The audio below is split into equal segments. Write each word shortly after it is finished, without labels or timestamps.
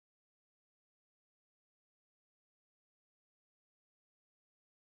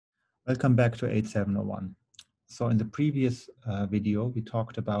Welcome back to 8701. So in the previous video, we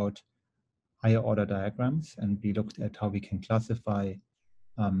talked about higher order diagrams, and we looked at how we can classify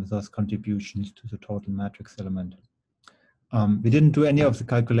those contributions to the total matrix element. We didn't do any of the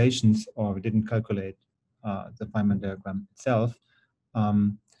calculations, or we didn't calculate the Feynman diagram itself.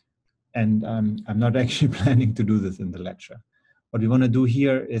 And I'm not actually planning to do this in the lecture. What we want to do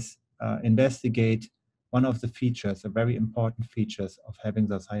here is investigate one of the features, the very important features of having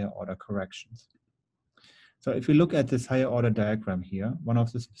those higher order corrections. So if we look at this higher order diagram here, one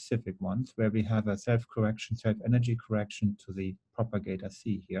of the specific ones where we have a self-correction, self-energy correction to the propagator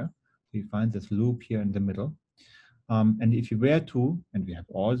C here, we find this loop here in the middle. And if you were to, and we have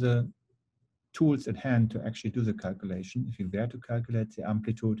all the tools at hand to actually do the calculation, if you were to calculate the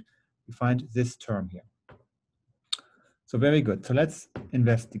amplitude, you find this term here. So very good. So let's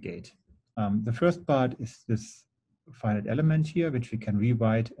investigate. The first part is this finite element here, which we can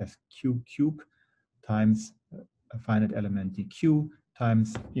rewrite as q cube times a finite element dq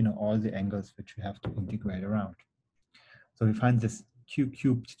times all the angles which we have to integrate around. So we find this q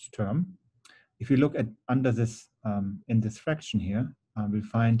cubed term. If you look at under this in this fraction here, we'll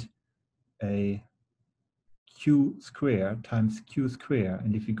find a q square times q square,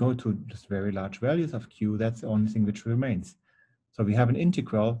 and if you go to just very large values of q, that's the only thing which remains. So we have an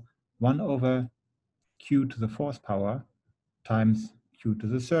integral 1 over q to the fourth power times q to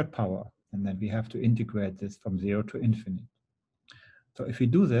the third power, and then we have to integrate this from 0 to infinite. So if we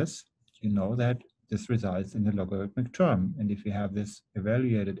do this, you know that this results in a logarithmic term, and if we have this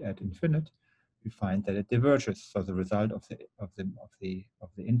evaluated at infinite, we find that it diverges. So the result of the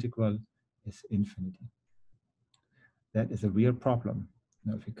integral is infinity. That is a real problem.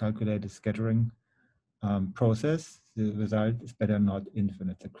 Now, if we calculate the scattering process, the result is better not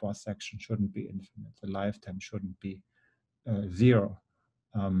infinite. The cross section shouldn't be infinite. The lifetime shouldn't be 0.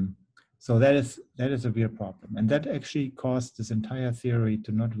 So that is a real problem, and that actually caused this entire theory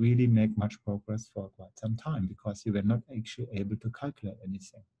to not really make much progress for quite some time, because you were not actually able to calculate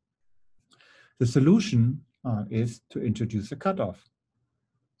anything. The solution is to introduce a cutoff.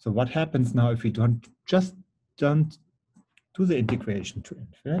 So what happens now if we don't do the integration to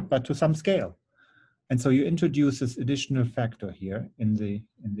infinite, but to some scale? And so you introduce this additional factor here in the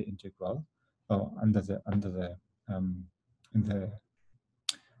integral, or in the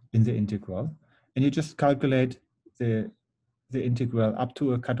integral, and you just calculate the integral up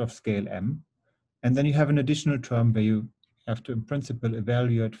to a cutoff scale m, and then you have an additional term where you have to in principle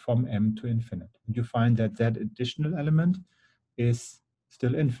evaluate from m to infinite, and you find that that additional element is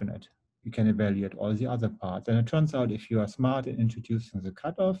still infinite. You can evaluate all the other parts, and it turns out if you are smart in introducing the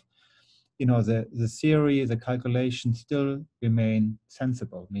cutoff, the theory, the calculations still remain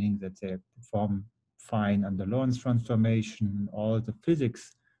sensible, meaning that they perform fine under Lorentz transformation. All the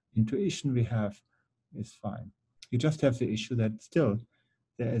physics intuition we have is fine. You just have the issue that still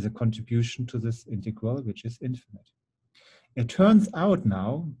there is a contribution to this integral which is infinite. It turns out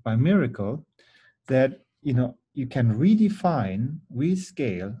now, by miracle, that you can redefine,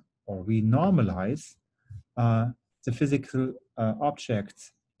 rescale, or renormalize the physical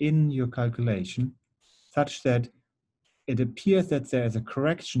objects in your calculation such that it appears that there is a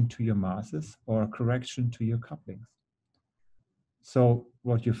correction to your masses or a correction to your couplings. So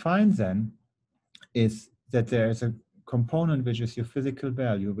what you find then is that there is a component which is your physical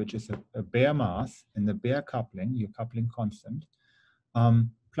value, which is a bare mass and the bare coupling, your coupling constant,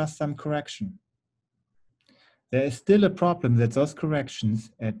 plus some correction. There is still a problem that those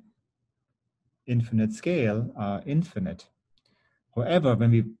corrections at infinite scale are infinite. However,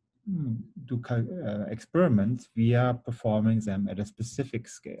 when we do experiments, we are performing them at a specific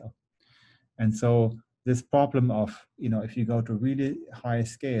scale. And so this problem of, if you go to really high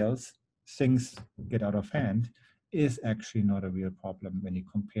scales, things get out of hand, is actually not a real problem when you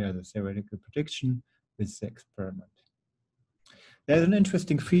compare the theoretical prediction with the experiment. There's an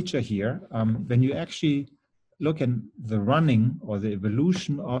interesting feature here. When you actually look at the running or the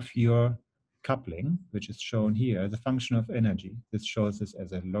evolution of your coupling, which is shown here as a function of energy. This shows this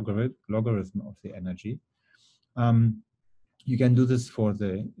as a logarithm of the energy. You can do this for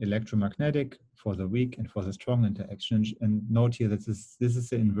the electromagnetic, for the weak, and for the strong interaction. And note here that this is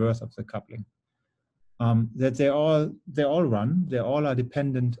the inverse of the coupling. That they all run, they all are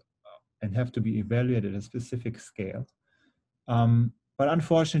dependent and have to be evaluated at a specific scale. But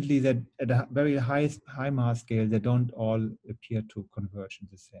unfortunately, that at a very high mass scale, they don't all appear to converge in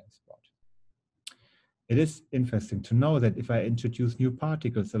the same spot. It is interesting to know that if I introduce new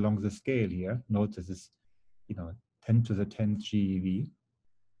particles along the scale here, note this is 10 to the 10th GeV,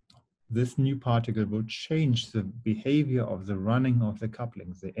 this new particle will change the behavior of the running of the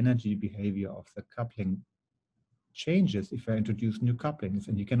couplings. The energy behavior of the coupling changes if I introduce new couplings.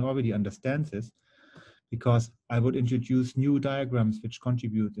 And you can already understand this because I would introduce new diagrams which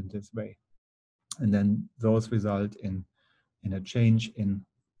contribute in this way. And then those result in a change in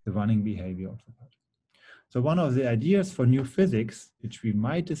the running behavior of the particle. So one of the ideas for new physics, which we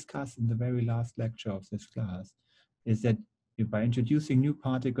might discuss in the very last lecture of this class, is that by introducing new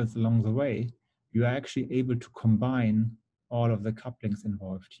particles along the way, you are actually able to combine all of the couplings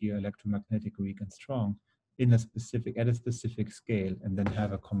involved here, electromagnetic, weak, and strong, at a specific scale, and then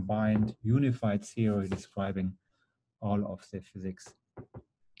have a combined, unified theory describing all of the physics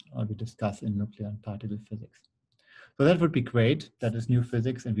we discuss in nuclear and particle physics. So that would be great. That is new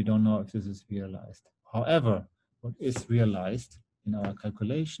physics, and we don't know if this is realized. However, what is realized in our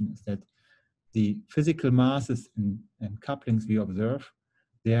calculation is that the physical masses and couplings we observe,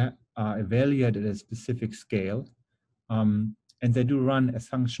 they are evaluated at a specific scale, and they do run as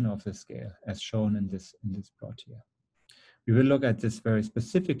function of the scale, as shown in this plot here. We will look at this very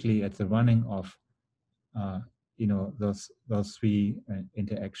specifically at the running of those three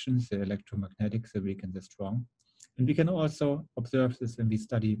interactions: the electromagnetic, the weak, and the strong. And we can also observe this when we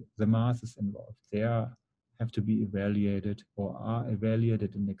study the masses involved. They have to be evaluated or are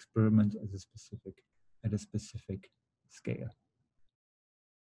evaluated in experiments at a specific scale.